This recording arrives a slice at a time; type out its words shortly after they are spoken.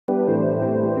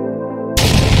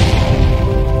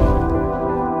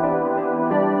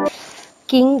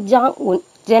Kim Jong Un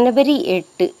ஜனவரி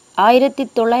 8,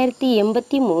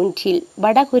 1983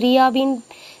 வடகொரியாவின்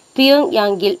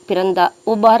பியோங்யாங்கில் பிறந்தார்.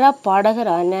 Opera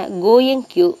பாடகரான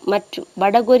கோயங்க்யூ மற்றும்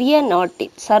வடகொரிய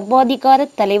நாட்டின் சர்வாதிகார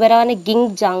தலைவரான கிம்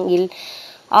ஜாங் இல்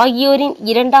ஆகியோரின்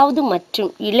இரண்டாவது மற்றும்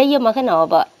இளைய மகன்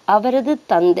ஆவார். அவரது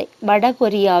தந்தை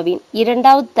வடகொரியாவின்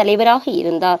இரண்டாவது தலைவராக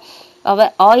இருந்தார்.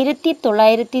 அவர்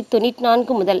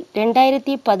 1994 முதல்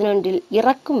 2011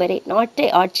 இறக்கும் வரை நாட்டை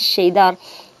ஆட்சி செய்தார்.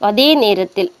 அதே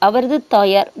நேரத்தில் அவரது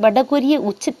தாயார் வடகொரிய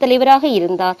உச்ச தலைவராக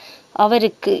இருந்தார்.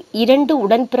 அவருக்கு 2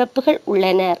 உடன்பிறப்புகள்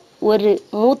உள்ளனர். ஒரு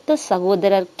மூத்த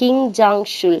சகோதரர் கிம் ஜாங்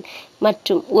ஷுல்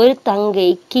மற்றும் ஒரு தங்கை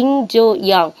கிம் ஜோ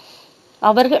யாங்.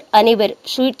 அவர்கள் அனைவரும்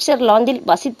சுவிட்சர்லாந்தில்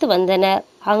வசித்து வந்தனர்.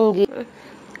 அங்கு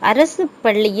அரசு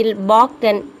பள்ளியில்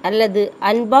பாக்டன் அல்லது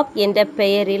அன்பாக் என்ற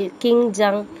பெயரில் கிம்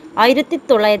ஜாங்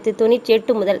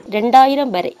 1998 முதல்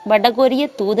 2000 வரை வடகொரிய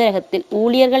தூதரகத்தில்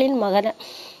ஊழியர்களின்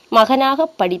மகனாக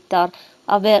படித்தார்.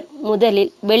 அவர்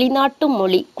முதலில் வெளிநாட்டு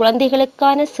மொழி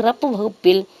குழந்தைகளுக்கான சிறப்பு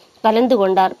வகுப்பில் கலந்து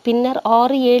கொண்டார். பின்னர்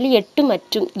 6, 7, 8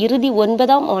 மற்றும் இறுதி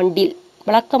 9ஆம் ஆண்டில்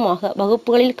வழக்கமாக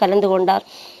வகுப்புகளில் கலந்து கொண்டார்.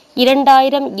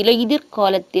 2000 இலையுதிர்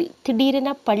காலத்தில்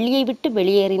திடீரென பள்ளியை விட்டு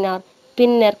வெளியேறினார்.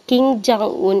 பின்னர் கிம்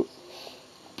ஜாங் உன்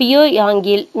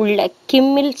பியோயாங்கில் உள்ள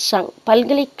கிம் இல் சங்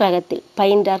பல்கலைக்கழகத்தில்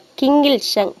பயின்றார். கிம் இல்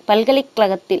சங்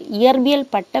பல்கலைக்கழகத்தில் இயற்பியல்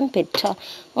பட்டம் பெற்றார்.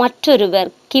 மற்றொருவர்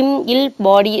கிம் இல்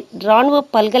பாடி இராணுவ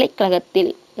பல்கலைக்கழகத்தில்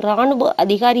இராணுவ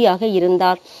அதிகாரியாக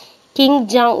இருந்தார். கிம்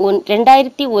ஜாங் உன்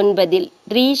 2009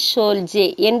 ரீ சோல்ஜே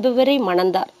என்பவரை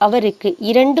மணந்தார். அவருக்கு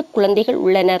 2 குழந்தைகள்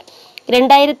உள்ளனர்.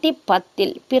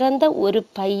 2010 பிறந்த ஒரு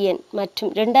பையன்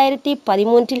மற்றும்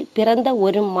 2013 பிறந்த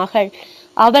ஒரு மகள்.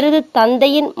 அவரது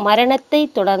தந்தையின் மரணத்தை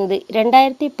தொடர்ந்து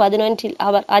 2011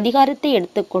 அவர் அதிகாரத்தை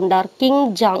எடுத்துக்கொண்டார். கிம்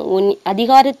ஜாங் உன்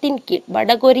அதிகாரத்தின் கீழ்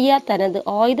வடகொரியா தனது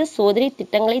ஆயுத சோதனை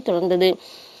திட்டங்களை தொடர்ந்தது.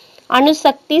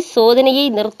 அணுசக்தி சோதனையை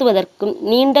நிறுத்துவதற்கும்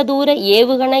நீண்ட தூர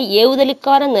ஏவுகணை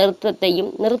ஏவுதலுக்கான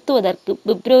நிறுத்தத்தையும் நிறுத்துவதற்கு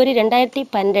பிப்ரவரி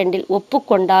 2012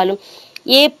 ஒப்புக்கொண்டாலும்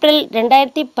ஏப்ரல்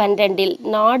 2012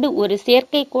 நாடு ஒரு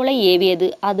செயற்கைக்கோளை ஏவியது.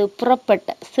 அது புறப்பட்ட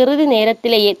சிறிது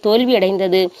நேரத்திலேயே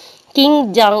தோல்வியடைந்தது. கிம்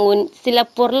ஜாங் உன் சில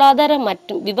பொருளாதார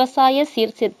மற்றும் விவசாய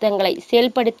சீர்திருத்தங்களை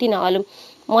செயல்படுத்தினாலும்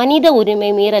மனித உரிமை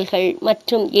மீறல்கள்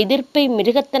மற்றும் எதிர்ப்பை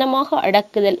மிருகத்தனமாக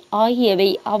அடக்குதல் ஆகியவை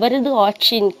அவரது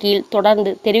ஆட்சியின் கீழ்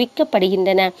தொடர்ந்து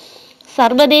தெரிவிக்கப்படுகின்றன.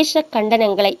 சர்வதேச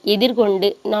கண்டனங்களை எதிர்கொண்டு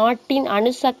நாட்டின்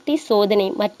அணுசக்தி சோதனை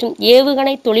மற்றும்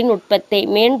ஏவுகணை தொழில்நுட்பத்தை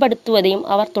மேம்படுத்துவதையும்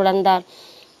அவர் தொடர்ந்தார்.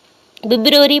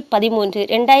 பிப்ரவரி 13,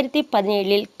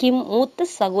 2017 கிம்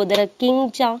மூத்த சகோதரர் கிம்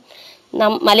ஜாங்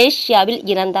மலேசியாவில்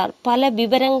இறந்தார். பல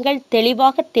விவரங்கள்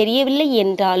தெளிவாக தெரியவில்லை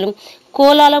என்றாலும்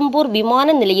கோலாலம்பூர்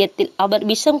விமான நிலையத்தில் அவர்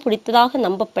விஷம் குடித்ததாக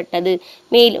நம்பப்பட்டது.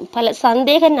 மேலும் பல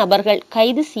சந்தேக நபர்கள்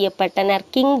கைது செய்யப்பட்டனர்.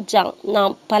 கிம் ஜாங்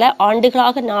பல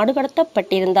ஆண்டுகளாக நாடு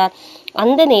கடத்தப்பட்டிருந்தார்.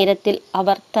 அந்த நேரத்தில்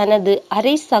அவர் தனது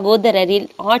அரை சகோதரரின்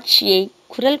ஆட்சியை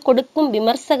குரல் கொடுக்கும்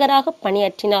விமர்சகராக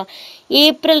பணியாற்றினார்.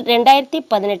 ஏப்ரல்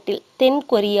 2018 தென்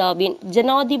கொரியாவின்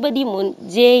ஜனாதிபதி மூன்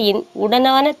ஜே-இன்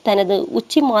உடனான தனது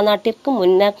உச்சி மாநாட்டிற்கு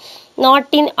முன்னர்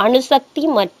நாட்டின் அணுசக்தி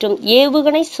மற்றும்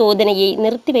ஏவுகணை சோதனையை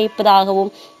நிறுத்தி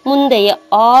வைப்பதாகவும் முந்தைய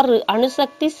 6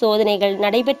 அணுசக்தி சோதனைகள்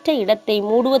நடைபெற்ற இடத்தை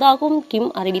மூடுவதாகவும் கிம்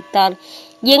அறிவித்தார்.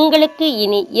 எங்களுக்கு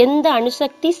இனி எந்த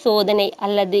அணுசக்தி சோதனை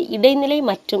அல்லது இடைநிலை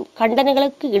மற்றும்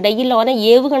கண்டனங்களுக்கு இடையிலான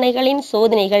ஏவுகணைகளின்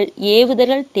சோதனைகள்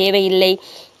ஏவுதல்கள் தேவையில்லை.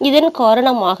 இதன்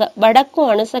காரணமாக வடக்கு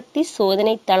அணுசக்தி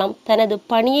சோதனை தளம் தனது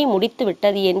பணியை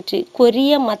முடித்துவிட்டது என்று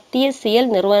கொரிய மத்திய செயல்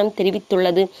நிறுவனம்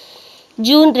தெரிவித்துள்ளது.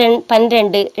 ஜூன்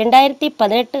 12,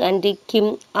 2018 அன்று கிம்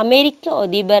அமெரிக்க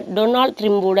அதிபர் டொனால்ட்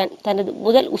ட்ரம்புடன் தனது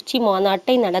முதல் உச்சி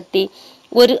மாநாட்டை நடத்தி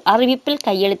ஒரு அறிவிப்பில்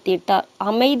கையெழுத்திட்டார்.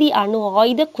 அமைதி, அணு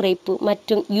ஆயுத குறைப்பு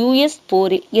மற்றும் US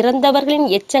போரில் இறந்தவர்களின்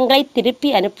எச்சங்களை திருப்பி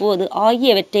அனுப்புவது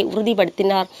ஆகியவற்றை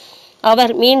உறுதிப்படுத்தினார்.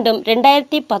 அவர் மீண்டும்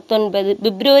 2019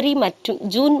 பிப்ரவரி மற்றும்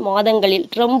ஜூன் மாதங்களில்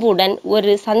ட்ரம்புடன்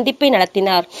ஒரு சந்திப்பை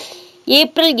நடத்தினார்.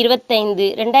 ஏப்ரல் 25,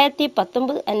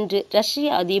 2019 அன்று ரஷ்ய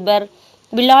அதிபர்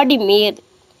விளாடிமிர்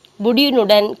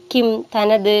புடினுடன் கிம்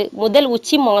தனது முதல்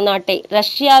உச்சி மாநாட்டை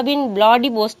ரஷ்யாவின்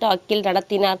விளாடிவோஸ்டாக்கில்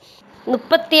நடத்தினார்.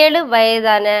 37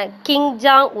 வயதான கிம்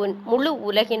ஜாங் உன் முழு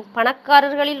உலகின்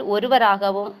பணக்காரர்களில்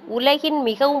ஒருவராகவும் உலகின்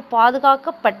மிகவும்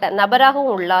பாதுகாக்கப்பட்ட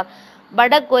நபராகவும் உள்ளார்.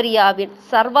 வடகொரியாவின்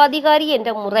சர்வாதிகாரி என்ற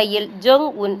முறையில் ஜோங்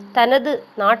உன் தனது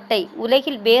நாட்டை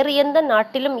உலகில் வேறு எந்த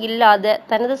நாட்டிலும் இல்லாத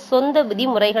தனது சொந்த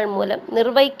விதிமுறைகள் மூலம்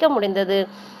நிர்வகிக்க முடிந்தது.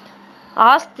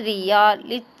 ஆஸ்திரியா,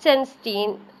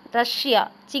 லிச்சன்ஸ்டீன், ரஷ்யா,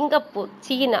 சிங்கப்பூர்,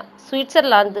 சீனா,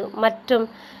 சுவிட்சர்லாந்து மற்றும்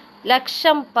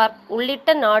லக்சம்பர்க்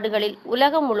உள்ளிட்ட நாடுகளில்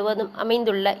உலகம் முழுவதும்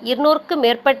அமைந்துள்ள 200க்கும்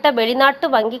மேற்பட்ட வெளிநாட்டு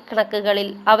வங்கிக்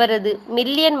கணக்குகளில் அவரது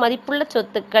மில்லியன் மதிப்புள்ள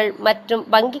சொத்துக்கள் மற்றும்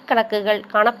வங்கிக் கணக்குகள்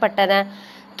காணப்பட்டன.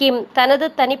 கிம் தனது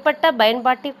தனிப்பட்ட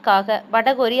பயன்பாட்டிற்காக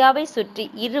வடகொரியாவை சுற்றி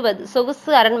 20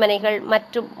 சொகுசு அரண்மனைகள்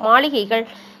மற்றும் மாளிகைகள்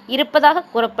இருப்பதாக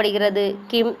கூறப்படுகிறது.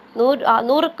 கிம்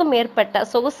 100க்கும் மேற்பட்ட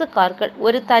சொகுசு கார்கள்,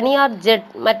 ஒரு தனியார் ஜெட்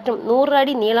மற்றும் 100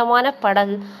 அடி நீளமான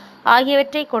படகு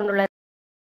ஆகியவற்றை கொண்டுள்ளார்.